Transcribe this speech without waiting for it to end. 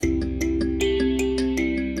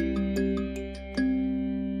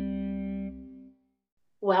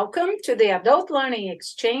Welcome to the Adult Learning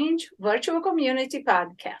Exchange Virtual Community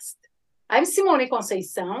Podcast. I'm Simone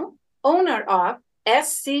Conceição, owner of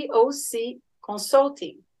SCOC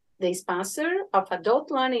Consulting, the sponsor of Adult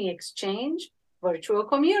Learning Exchange Virtual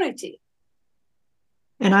Community.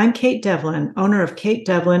 And I'm Kate Devlin, owner of Kate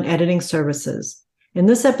Devlin Editing Services. In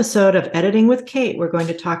this episode of Editing with Kate, we're going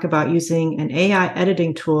to talk about using an AI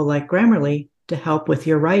editing tool like Grammarly to help with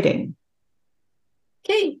your writing.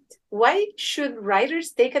 Kate, why should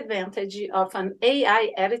writers take advantage of an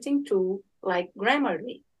AI editing tool like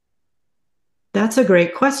Grammarly? That's a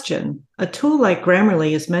great question. A tool like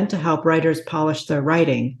Grammarly is meant to help writers polish their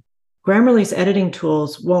writing. Grammarly's editing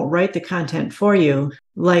tools won't write the content for you,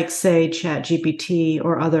 like, say, ChatGPT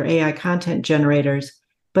or other AI content generators,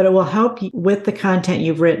 but it will help you with the content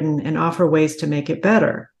you've written and offer ways to make it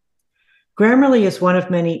better. Grammarly is one of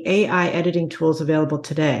many AI editing tools available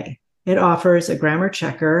today. It offers a grammar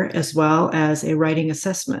checker as well as a writing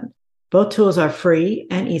assessment. Both tools are free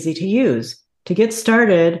and easy to use. To get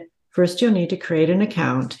started, first you'll need to create an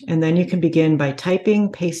account, and then you can begin by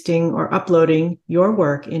typing, pasting, or uploading your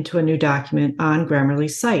work into a new document on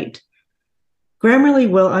Grammarly's site. Grammarly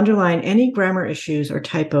will underline any grammar issues or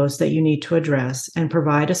typos that you need to address and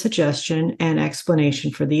provide a suggestion and explanation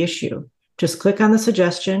for the issue. Just click on the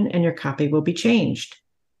suggestion and your copy will be changed.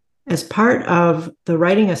 As part of the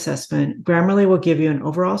writing assessment, Grammarly will give you an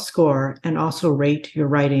overall score and also rate your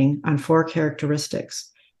writing on 4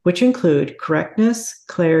 characteristics, which include correctness,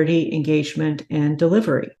 clarity, engagement, and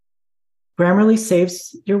delivery. Grammarly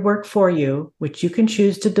saves your work for you, which you can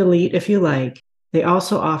choose to delete if you like. They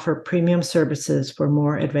also offer premium services for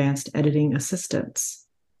more advanced editing assistance.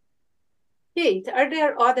 Kate, are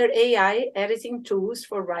there other AI editing tools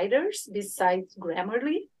for writers besides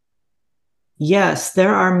Grammarly? Yes,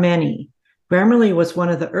 there are many. Grammarly was one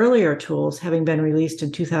of the earlier tools, having been released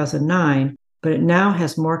in 2009, but it now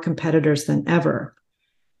has more competitors than ever.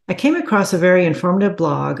 I came across a very informative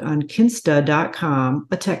blog on Kinsta.com,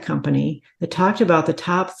 a tech company, that talked about the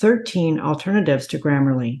top 13 alternatives to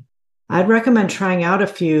Grammarly. I'd recommend trying out a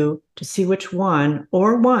few to see which one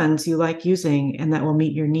or ones you like using and that will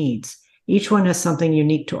meet your needs. Each one has something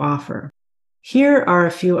unique to offer. Here are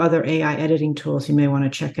a few other AI editing tools you may want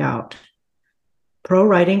to check out.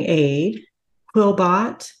 ProWriting Aid,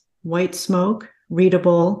 Quillbot, Whitesmoke,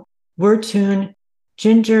 Readable, WordTune,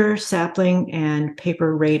 Ginger, Sapling, and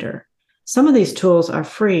PaperRaider. Some of these tools are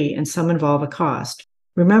free and some involve a cost.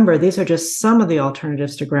 Remember, these are just some of the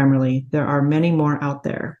alternatives to Grammarly. There are many more out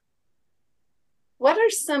there. What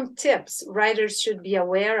are some tips writers should be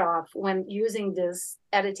aware of when using these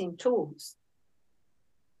editing tools?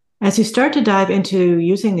 As you start to dive into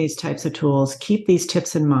using these types of tools, keep these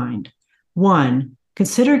tips in mind. 1,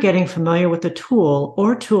 consider getting familiar with the tool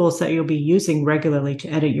or tools that you'll be using regularly to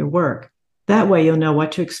edit your work. That way you'll know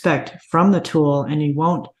what to expect from the tool and you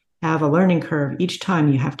won't have a learning curve each time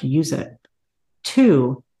you have to use it.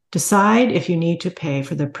 2, decide if you need to pay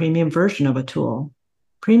for the premium version of a tool.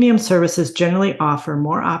 Premium services generally offer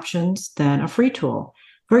more options than a free tool.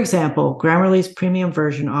 For example, Grammarly's premium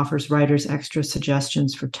version offers writers extra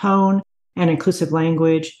suggestions for tone and inclusive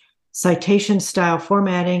language, citation style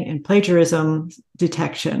formatting, and plagiarism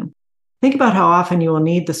detection. Think about how often you will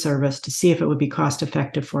need the service to see if it would be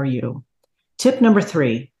cost-effective for you. Tip number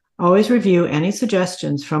 3, always review any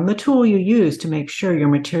suggestions from the tool you use to make sure your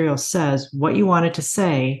material says what you want it to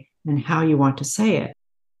say and how you want to say it.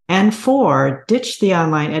 And 4, ditch the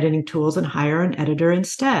online editing tools and hire an editor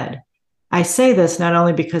instead. I say this not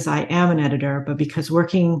only because I am an editor, but because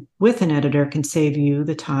working with an editor can save you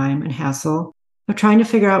the time and hassle of trying to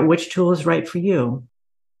figure out which tool is right for you.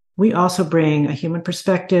 We also bring a human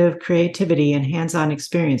perspective, creativity, and hands-on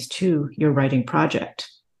experience to your writing project.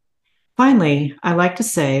 Finally, I like to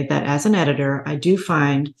say that as an editor, I do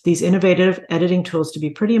find these innovative editing tools to be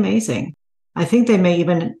pretty amazing. I think they may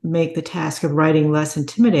even make the task of writing less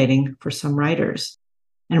intimidating for some writers.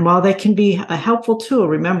 And while they can be a helpful tool,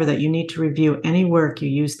 remember that you need to review any work you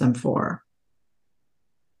use them for.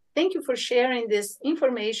 Thank you for sharing this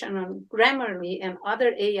information on Grammarly and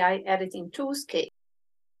other AI editing tools, Kate.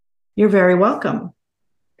 You're very welcome.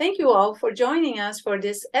 Thank you all for joining us for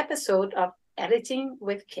this episode of Editing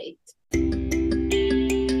with Kate.